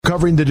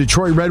covering the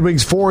Detroit Red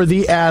Wings for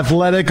The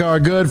Athletic. Our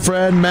good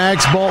friend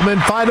Max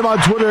Bultman. Find him on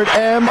Twitter at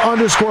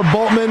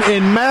 @M_Bultman.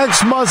 And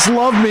Max must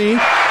love me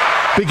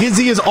because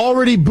he is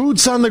already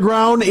boots on the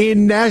ground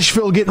in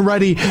Nashville getting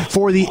ready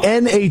for the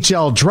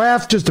NHL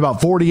draft, just about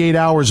 48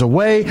 hours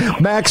away.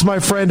 Max, my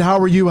friend, how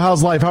are you?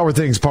 How's life? How are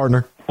things,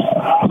 partner?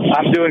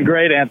 I'm doing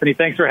great, Anthony.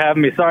 Thanks for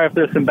having me. Sorry if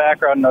there's some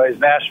background noise.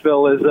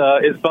 Nashville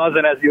is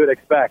buzzing as you would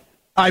expect.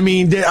 I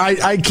mean,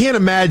 I can't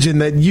imagine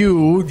that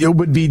you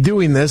would be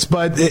doing this,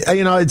 but,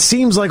 it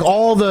seems like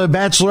all the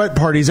bachelorette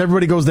parties,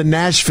 everybody goes to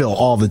Nashville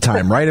all the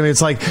time, right? I mean,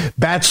 it's like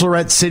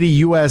Bachelorette City,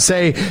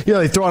 USA.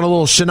 They throw on a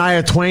little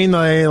Shania Twain,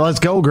 let's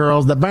go,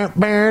 girls.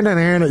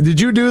 Did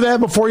you do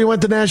that before you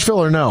went to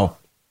Nashville or no?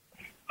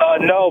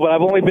 No, but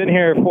I've only been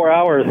here 4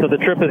 hours, so the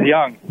trip is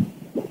young.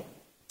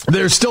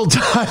 There's still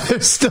time.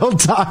 There's still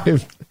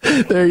time.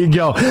 There you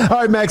go. All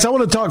right, Max, I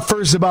want to talk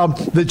first about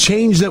the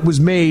change that was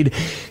made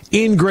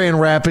in Grand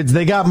Rapids.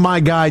 They got my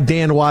guy,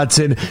 Dan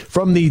Watson,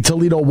 from the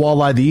Toledo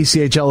Walleye, the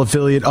ECHL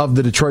affiliate of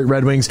the Detroit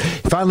Red Wings.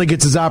 He finally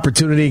gets his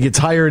opportunity, gets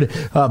hired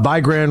by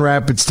Grand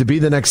Rapids to be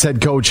the next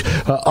head coach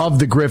of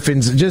the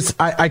Griffins.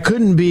 I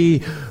couldn't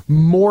be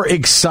more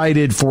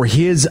excited for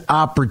his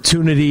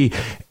opportunity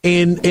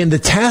and the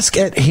task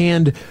at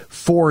hand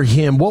for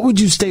him. What would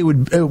you say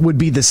would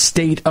be the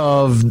state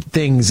of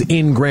things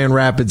in Grand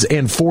Rapids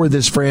and for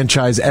this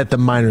franchise at the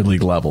minor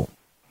league level?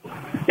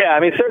 Yeah, I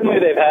mean, certainly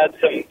they've had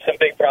some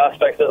big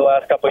prospects over the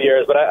last couple of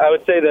years, but I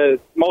would say the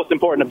most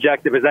important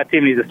objective is that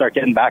team needs to start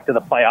getting back to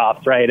the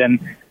playoffs, right? And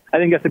I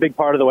think that's a big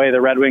part of the way the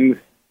Red Wings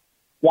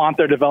want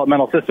their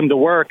developmental system to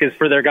work is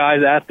for their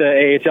guys at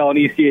the AHL and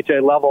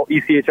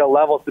ECHL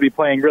levels to be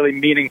playing really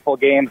meaningful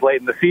games late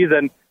in the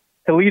season.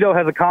 Toledo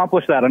has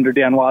accomplished that under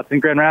Dan Watson.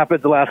 Grand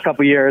Rapids the last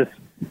couple of years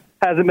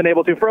hasn't been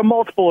able to for a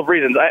multiple of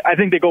reasons. I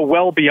think they go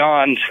well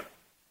beyond,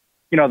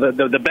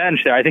 the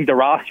bench there. I think the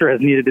roster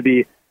has needed to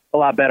be a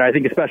lot better. I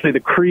think especially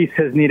the crease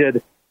has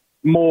needed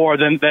more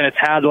than it's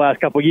had the last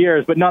couple of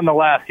years. But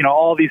nonetheless,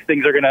 all these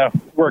things are going to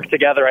work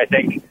together, I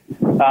think.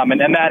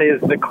 And that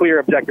is the clear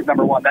objective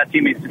number one. That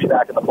team needs to be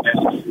back in the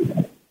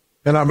playoffs.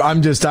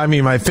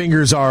 And my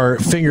fingers are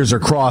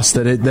crossed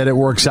that it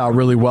works out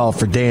really well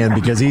for Dan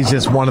because he's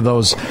just one of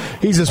those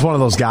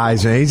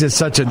guys, man. He's just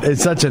such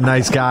a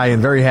nice guy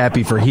and very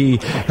happy for he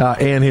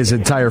and his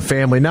entire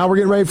family. Now we're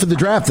getting ready for the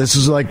draft. This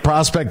is like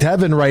prospect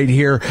heaven right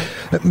here.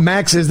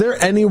 Max, is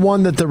there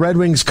anyone that the Red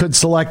Wings could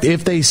select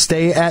if they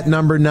stay at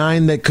number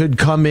 9 that could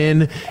come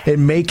in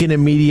and make an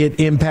immediate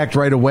impact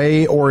right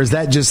away? Or is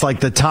that just like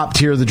the top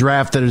tier of the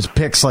draft that is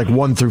picks like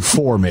 1 through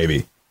 4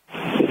 maybe?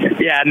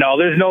 Yeah, no,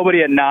 there's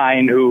nobody at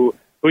 9 who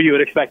you would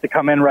expect to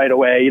come in right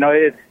away.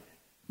 It's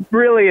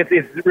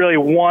really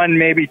 1,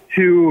 maybe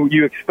 2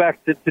 you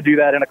expect to do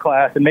that in a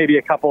class, and maybe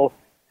a couple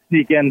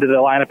sneak into the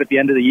lineup at the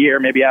end of the year,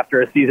 maybe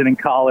after a season in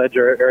college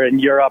or in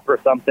Europe or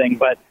something.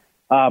 But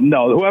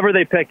no, whoever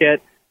they pick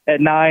at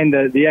 9,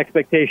 the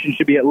expectation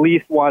should be at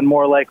least 1,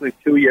 more likely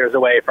 2 years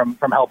away from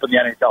helping the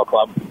NHL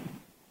club.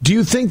 Do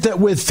you think that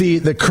with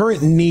the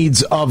current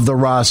needs of the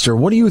roster,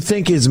 what do you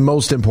think is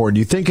most important? Do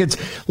you think it's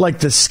like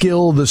the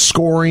skill, the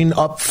scoring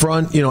up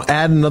front,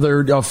 add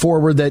another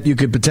forward that you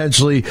could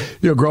potentially,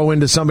 grow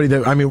into somebody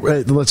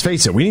that, let's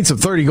face it, we need some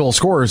 30-goal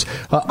scorers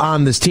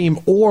on this team.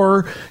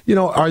 Or,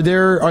 are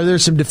there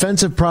some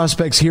defensive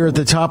prospects here at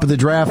the top of the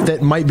draft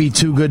that might be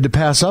too good to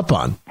pass up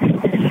on?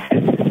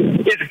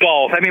 It's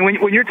both. I mean,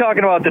 when you're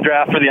talking about the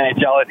draft for the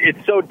NHL,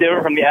 it's so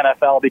different from the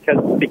NFL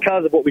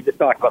because of what we just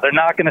talked about. They're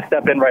not going to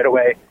step in right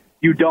away.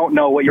 You don't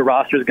know what your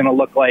roster is going to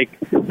look like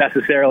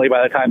necessarily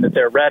by the time that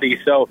they're ready.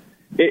 So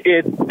they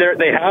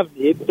have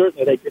needs.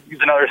 Certainly, they could use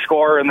another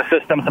scorer in the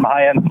system, some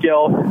high-end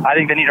skill. I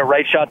think they need a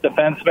right-shot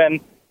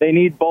defenseman. They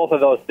need both of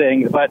those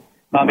things, but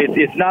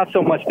it's not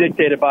so much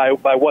dictated by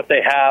what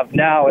they have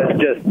now as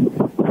just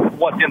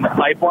what's in the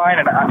pipeline.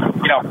 And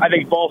I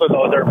think both of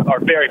those are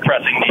very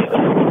pressing needs.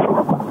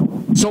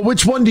 So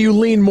which one do you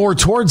lean more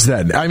towards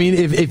then? I mean,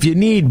 if you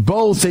need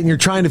both and you're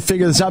trying to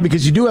figure this out,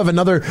 because you do have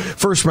another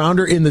first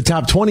rounder in the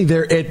top 20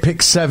 there at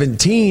pick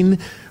 17,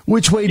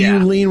 which way do you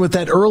lean with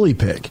that early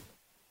pick?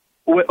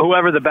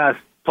 Whoever the best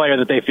player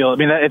that they feel. I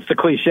mean, it's the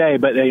cliche,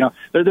 but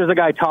there's a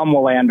guy, Tom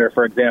Willander,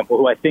 for example,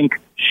 who I think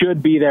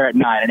should be there at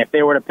 9. And if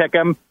they were to pick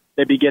him,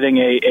 they'd be getting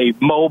a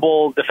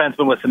mobile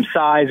defenseman with some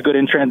size, good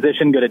in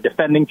transition, good at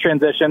defending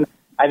transition.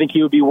 I think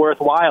he would be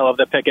worthwhile of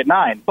the pick at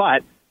 9.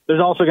 But there's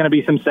also going to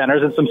be some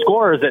centers and some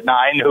scorers at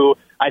 9 who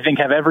I think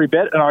have every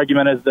bit an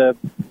argument as the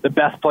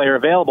best player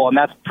available. And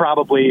that's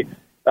probably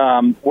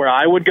where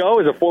I would go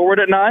as a forward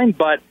at 9.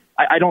 But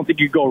I don't think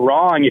you go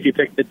wrong if you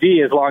pick the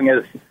D as long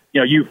as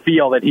you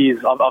feel that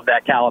he's of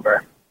that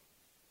caliber.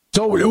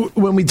 So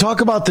when we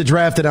talk about the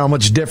draft and how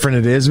much different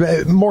it is,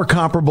 more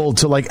comparable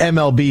to like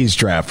MLB's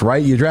draft,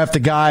 right? You draft a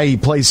guy, he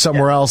plays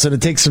somewhere else, and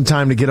it takes some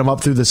time to get him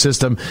up through the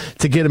system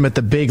to get him at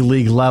the big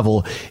league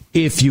level,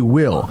 if you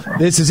will.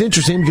 This is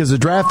interesting because the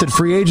draft and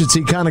free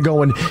agency kind of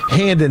going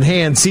hand in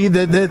hand. See,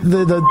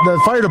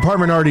 the fire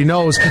department already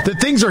knows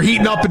that things are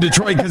heating up in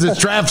Detroit because it's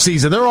draft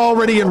season. They're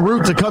already en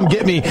route to come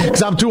get me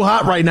because I'm too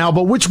hot right now.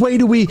 But which way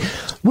do we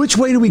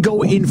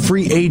go in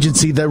free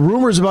agency? The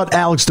rumors about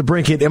Alex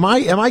DeBrincat, am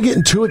I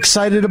getting too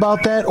excited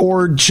about that,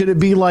 or should it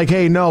be like,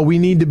 hey, no,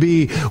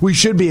 we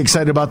should be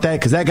excited about that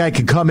because that guy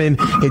could come in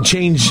and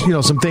change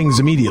some things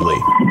immediately?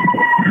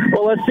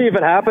 Well, let's see if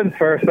it happens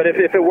first. But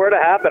if it were to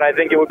happen, I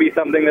think it would be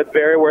something that's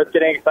very worth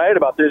getting excited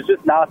about. There's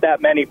just not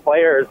that many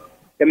players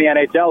in the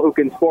NHL who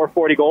can score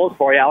 40 goals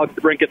for you. Alex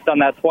DeBrincat's done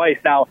that twice.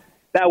 Now,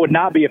 that would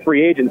not be a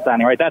free agent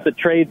signing, right? That's a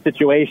trade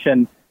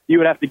situation. You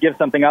would have to give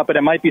something up, and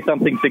it might be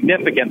something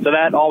significant. So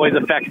that always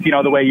affects,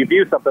 the way you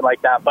view something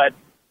like that. But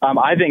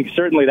I think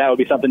certainly that would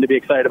be something to be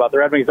excited about. The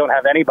Red Wings don't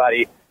have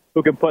anybody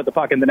who can put the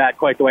puck in the net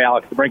quite the way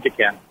Alex DeBrincat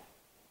can.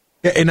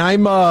 Yeah, and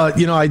I'm,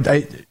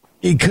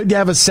 he could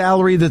have a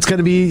salary that's going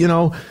to be,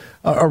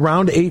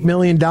 around $8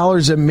 million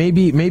and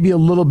maybe a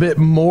little bit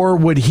more.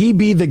 Would he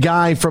be the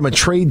guy from a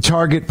trade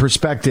target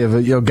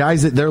perspective,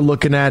 guys that they're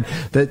looking at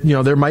that,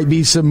 there might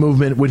be some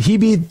movement? Would he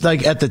be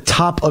like at the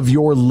top of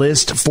your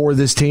list for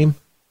this team?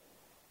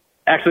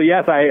 Actually,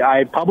 yes,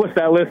 I published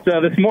that list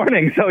this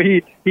morning. So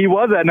he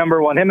was at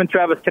number one. Him and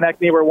Travis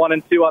Konechny were 1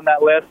 and 2 on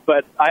that list.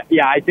 But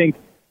I think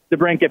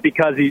DeBrincat,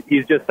 because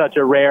he's just such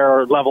a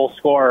rare level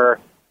scorer,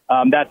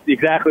 that's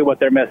exactly what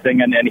they're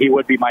missing. And he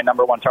would be my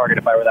number one target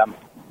if I were them.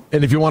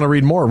 And if you want to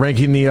read more,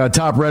 ranking the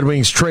top Red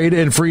Wings trade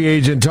and free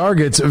agent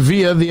targets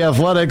via The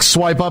Athletic,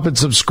 swipe up and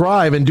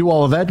subscribe and do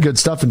all of that good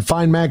stuff and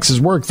find Max's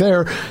work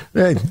there.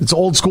 Hey, it's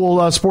old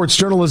school sports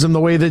journalism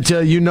the way that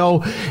you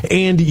know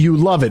and you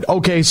love it.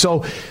 Okay,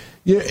 so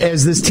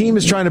as this team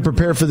is trying to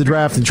prepare for the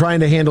draft and trying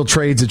to handle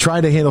trades and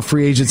trying to handle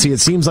free agency, it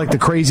seems like the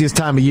craziest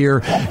time of year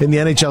in the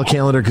NHL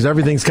calendar because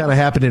everything's kind of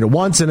happening at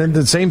once, and then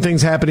the same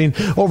thing's happening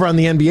over on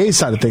the NBA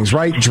side of things,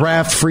 right?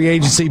 Draft, free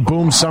agency,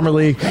 boom, summer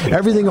league.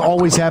 Everything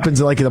always happens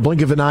like in the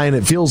blink of an eye, and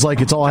it feels like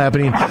it's all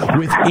happening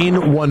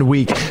within 1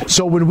 week.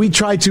 So when we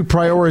try to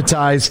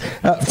prioritize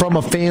from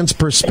a fan's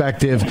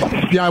perspective,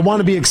 I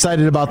want to be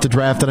excited about the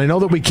draft, and I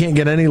know that we can't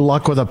get any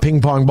luck with a ping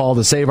pong ball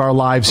to save our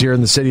lives here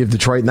in the city of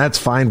Detroit, and that's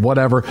fine,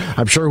 whatever.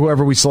 I'm sure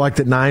whoever we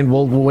select at 9,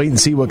 we'll wait and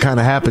see what kind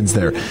of happens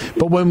there.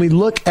 But when we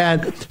look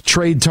at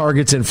trade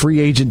targets and free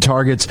agent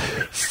targets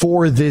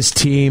for this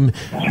team,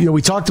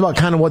 we talked about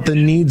kind of what the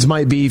needs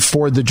might be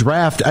for the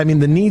draft. I mean,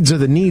 the needs are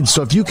the needs.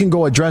 So if you can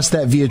go address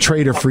that via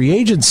trade or free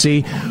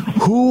agency,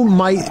 who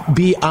might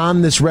be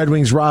on this Red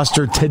Wings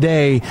roster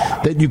today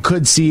that you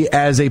could see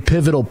as a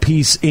pivotal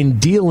piece in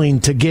dealing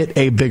to get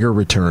a bigger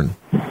return?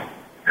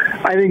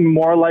 I think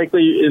more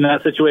likely in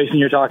that situation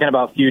you're talking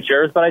about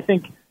futures, but I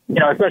think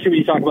especially when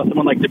you talk about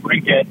someone like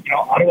DeBrincat,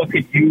 Ottawa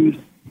could use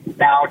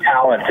now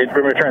talent in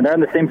return. They're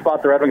in the same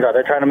spot the Red Wings are.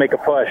 They're trying to make a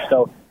push.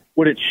 So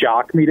would it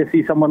shock me to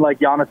see someone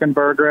like Jonathan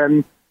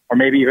Berggren or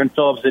maybe even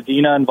Philip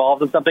Zadina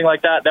involved in something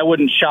like that? That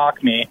wouldn't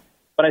shock me.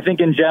 But I think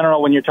in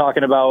general, when you're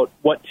talking about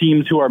what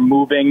teams who are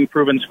moving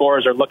proven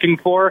scorers are looking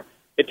for,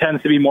 it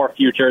tends to be more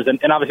futures. And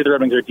obviously the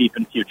Red Wings are deep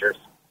in futures.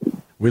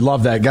 We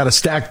love that. Got to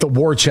stack the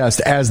war chest,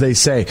 as they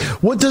say.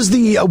 What does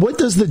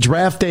the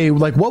draft day,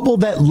 like, what will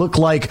that look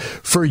like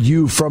for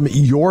you from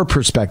your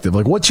perspective?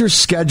 Like, what's your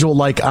schedule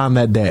like on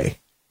that day?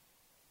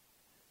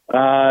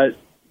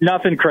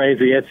 Nothing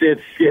crazy.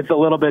 It's a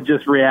little bit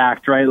just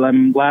react, right?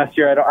 Last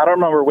year, I don't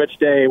remember which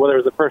day, whether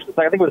it was the first or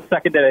second. I think it was the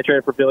second day they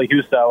traded for Billy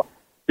Husso.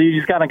 So you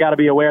just kind of got to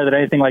be aware that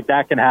anything like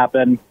that can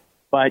happen.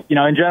 But,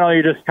 in general,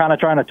 you're just kind of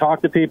trying to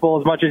talk to people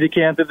as much as you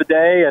can through the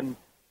day and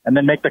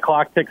then make the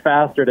clock tick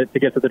faster to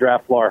get to the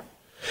draft floor.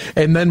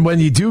 And then when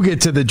you do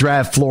get to the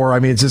draft floor, I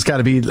mean, it's just got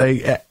to be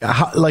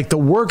like the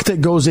work that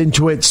goes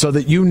into it so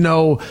that you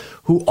know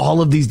who all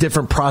of these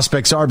different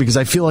prospects are, because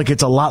I feel like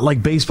it's a lot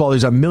like baseball.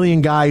 There's a million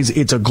guys.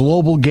 It's a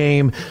global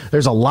game.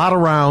 There's a lot of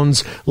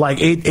rounds. Like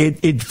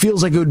it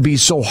feels like it would be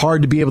so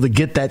hard to be able to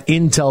get that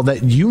intel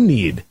that you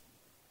need.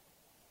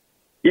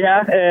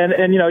 Yeah, and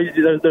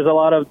there's a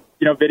lot of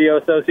video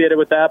associated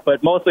with that,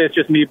 but mostly it's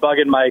just me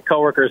bugging my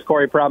coworkers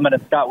Corey Prutman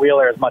and Scott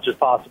Wheeler as much as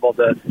possible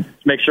to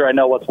make sure I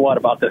know what's what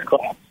about this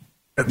class.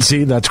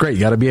 See, that's great. You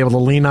got to be able to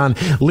lean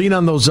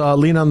on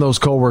those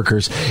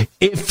coworkers.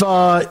 If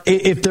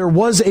there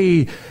was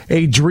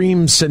a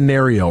dream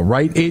scenario,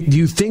 right? Do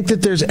you think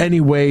that there's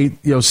any way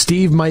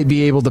Steve might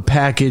be able to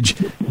package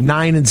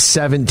 9 and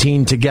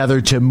 17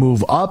 together to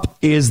move up?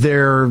 Is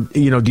there do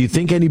you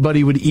think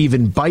anybody would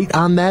even bite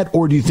on that,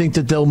 or do you think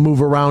that they'll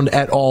move around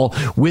at all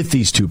with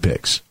these 2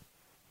 picks?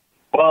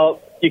 Well,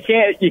 you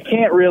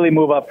can't really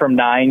move up from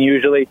 9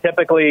 usually.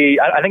 Typically,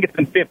 I think it's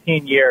been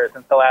 15 years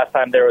since the last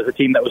time there was a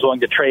team that was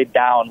willing to trade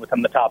down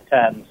within the top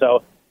 10.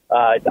 So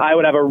I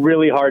would have a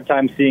really hard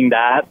time seeing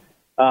that.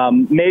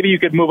 Maybe you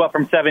could move up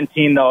from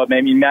 17, though.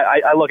 Maybe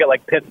I look at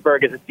like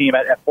Pittsburgh as a team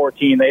at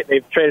 14.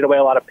 They've traded away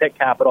a lot of pick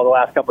capital the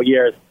last couple of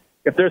years.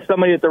 if there's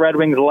somebody that the Red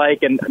Wings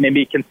like and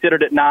maybe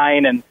considered at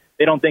 9 and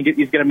they don't think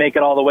he's going to make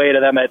it all the way to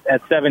them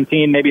at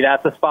 17, maybe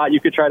that's a spot you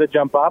could try to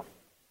jump up.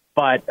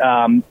 But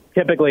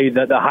typically,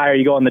 the higher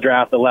you go in the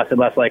draft, the less and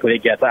less likely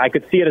it gets. I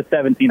could see it at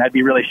 17. I'd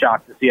be really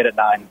shocked to see it at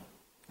 9.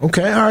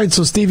 Okay, all right.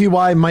 So Stevie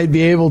Y might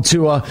be able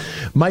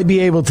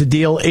to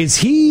deal. Is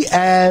he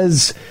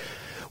as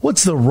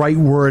what's the right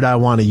word I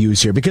want to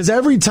use here? Because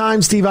every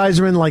time Steve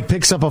Yzerman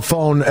picks up a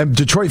phone,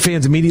 Detroit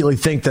fans immediately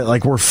think that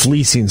we're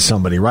fleecing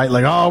somebody, right?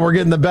 We're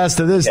getting the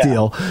best of this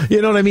deal.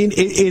 You know what I mean?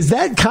 Is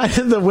that kind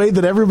of the way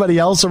that everybody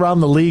else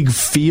around the league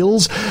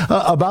feels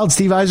about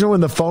Steve Yzerman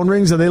when the phone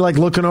rings? Are they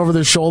looking over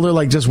their shoulder,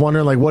 just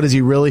wondering what's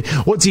he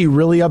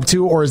really up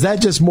to? Or is that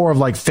just more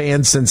of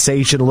fan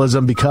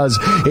sensationalism because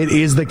it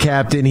is the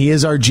captain, he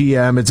is our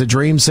GM, it's a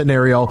dream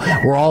scenario.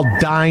 We're all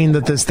dying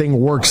that this thing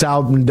works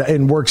out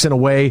and works in a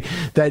way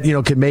that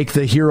can make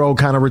the hero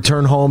kind of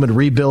return home and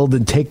rebuild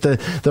and take the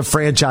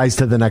franchise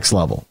to the next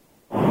level?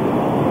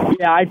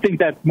 Yeah, I think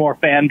that's more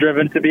fan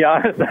driven, to be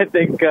honest. I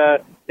think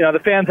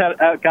the fans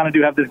kind of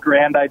do have this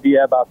grand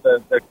idea about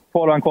the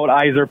quote unquote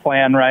Yzer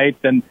plan, right?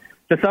 And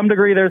to some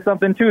degree, there's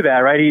something to that,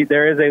 right?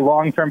 There is a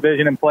long term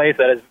vision in place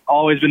that has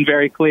always been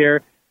very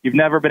clear. You've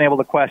never been able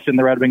to question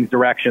the Red Wings'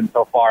 direction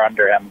so far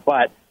under him,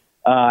 but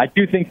I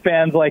do think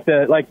fans like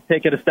to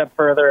take it a step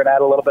further and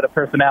add a little bit of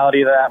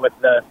personality to that with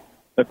the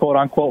quote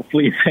unquote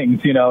fleecings.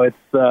 It's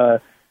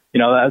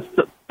that's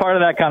part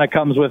of that kind of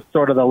comes with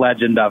sort of the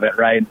legend of it,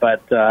 right?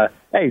 But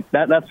hey,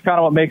 that's kind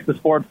of what makes the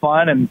sport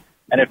fun, and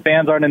if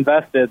fans aren't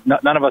invested,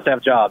 none of us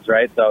have jobs,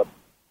 right? So.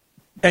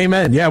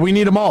 Amen. Yeah, we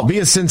need them all. Be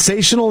as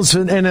sensational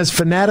and as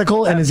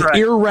fanatical and as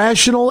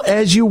irrational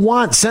as you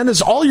want. Send us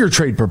all your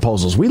trade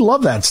proposals. We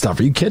love that stuff.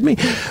 Are you kidding me?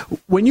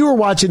 When you were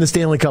watching the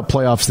Stanley Cup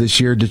playoffs this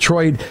year,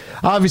 Detroit,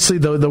 obviously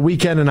the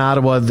weekend in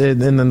Ottawa, and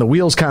then the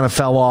wheels kind of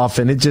fell off,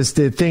 and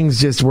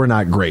things just were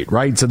not great,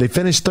 right? So they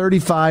finished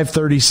 35,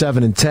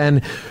 37, and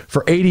 10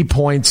 for 80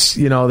 points.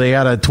 They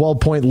had a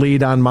 12-point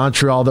lead on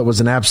Montreal that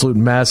was an absolute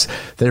mess.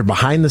 They're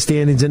behind the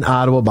standings in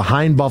Ottawa,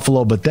 behind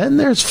Buffalo, but then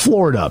there's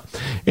Florida.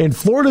 And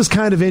Florida's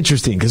kind of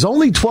interesting because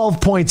only 12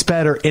 points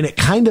better, and it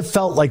kind of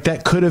felt like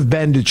that could have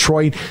been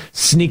Detroit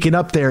sneaking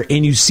up there.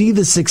 And you see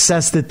the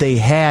success that they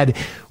had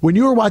when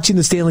you were watching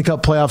the Stanley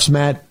Cup playoffs,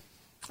 Matt.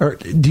 Or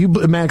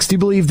Max, do you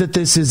believe that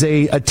this is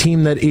a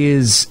team that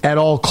is at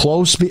all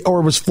close,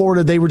 or was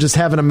Florida, they were just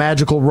having a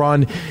magical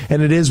run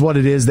and it is what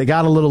it is? They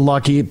got a little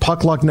lucky.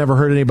 Puck luck never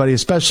hurt anybody,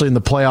 especially in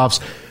the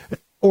playoffs.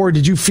 Or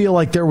did you feel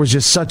like there was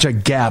just such a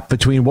gap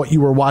between what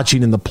you were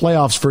watching in the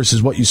playoffs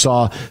versus what you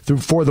saw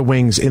for the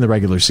Wings in the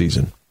regular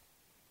season?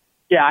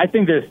 Yeah, I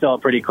think there's still a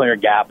pretty clear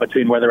gap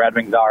between where the Red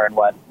Wings are and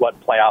what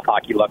playoff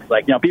hockey looks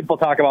like. People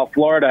talk about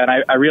Florida, and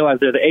I realize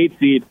they're the 8th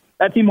seed.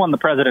 That team won the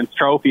President's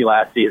Trophy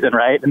last season,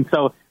 right? And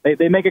so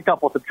they make a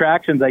couple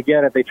subtractions. I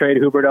get it. They trade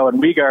Huberdeau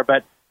and Weegar,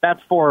 but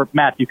that's for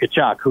Matthew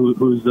Tkachuk,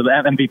 who's the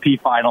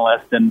MVP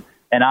finalist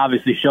and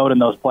obviously showed in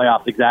those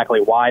playoffs exactly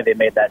why they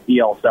made that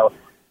deal. So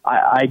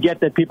I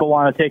get that people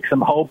want to take some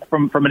hope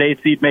from an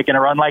 8th seed making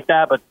a run like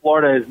that, but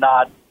Florida is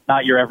not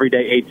your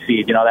everyday 8th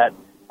seed.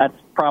 That's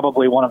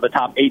probably one of the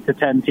top 8 to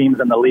 10 teams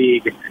in the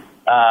league,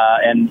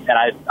 and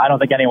I don't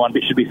think anyone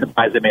should be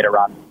surprised they made a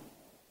run.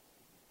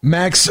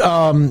 Max,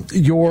 I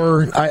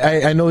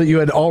know that you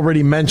had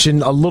already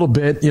mentioned a little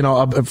bit,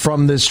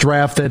 from this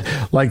draft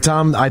that,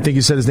 Tom, I think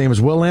you said his name is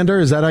Willander.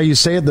 Is that how you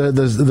say it?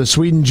 The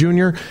Sweden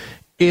junior.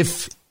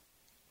 If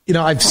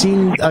I've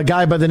seen a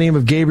guy by the name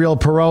of Gabriel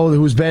Perreault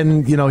who's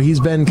been, he's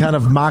been kind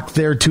of mocked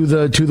there to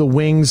the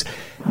Wings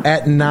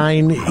at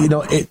 9.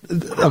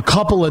 A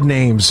couple of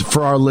names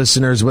for our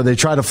listeners where they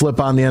try to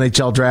flip on the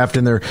NHL draft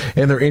and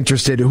they're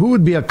interested. Who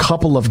would be a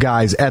couple of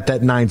guys at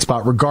that 9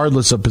 spot,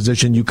 regardless of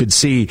position, you could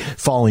see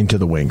falling to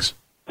the Wings?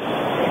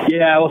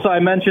 Yeah, well, so I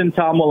mentioned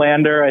Tom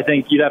Willander. I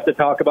think you'd have to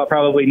talk about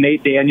probably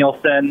Nate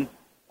Danielson,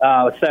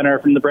 center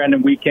from the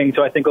Brandon Wheat King.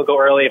 So I think we'll go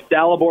early. If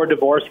Dalibor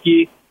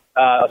Dvorsky,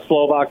 a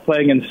Slovak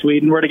playing in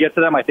Sweden, were to get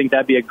to them, I think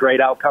that'd be a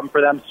great outcome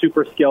for them.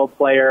 Super skilled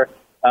player,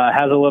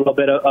 has a little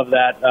bit of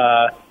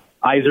that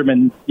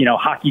Yzerman,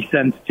 hockey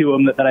sense to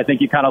him that I think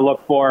you kind of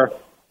look for.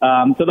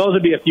 So those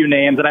would be a few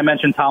names. And I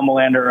mentioned Tom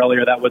Willander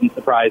earlier. That wouldn't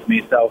surprise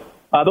me. So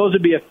those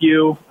would be a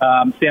few.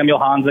 Samuel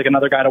Hanzik,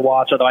 another guy to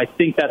watch, although I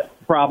think that's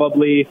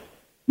probably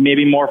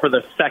maybe more for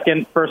the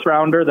second first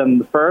rounder than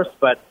the first.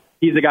 But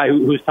he's a guy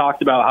who's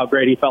talked about how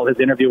great he felt his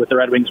interview with the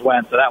Red Wings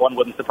went. So that one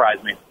wouldn't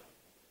surprise me.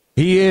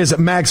 He is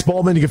Max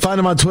Bultman. You can find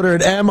him on Twitter at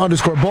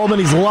 @M_Bultman.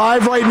 He's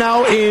live right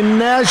now in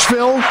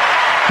Nashville.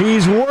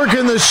 He's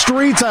working the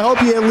streets. I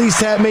hope you at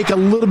least make a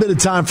little bit of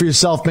time for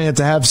yourself, man,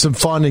 to have some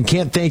fun, and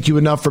can't thank you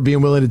enough for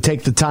being willing to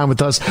take the time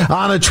with us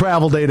on a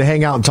travel day to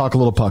hang out and talk a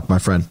little puck, my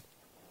friend.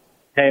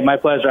 Hey, my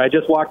pleasure. I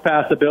just walked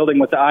past the building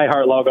with the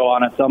iHeart logo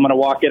on it, so I'm going to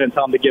walk in and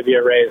tell them to give you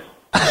a raise.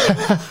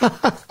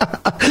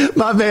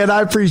 My man,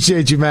 I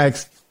appreciate you,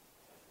 Max.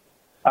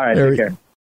 All right, take care.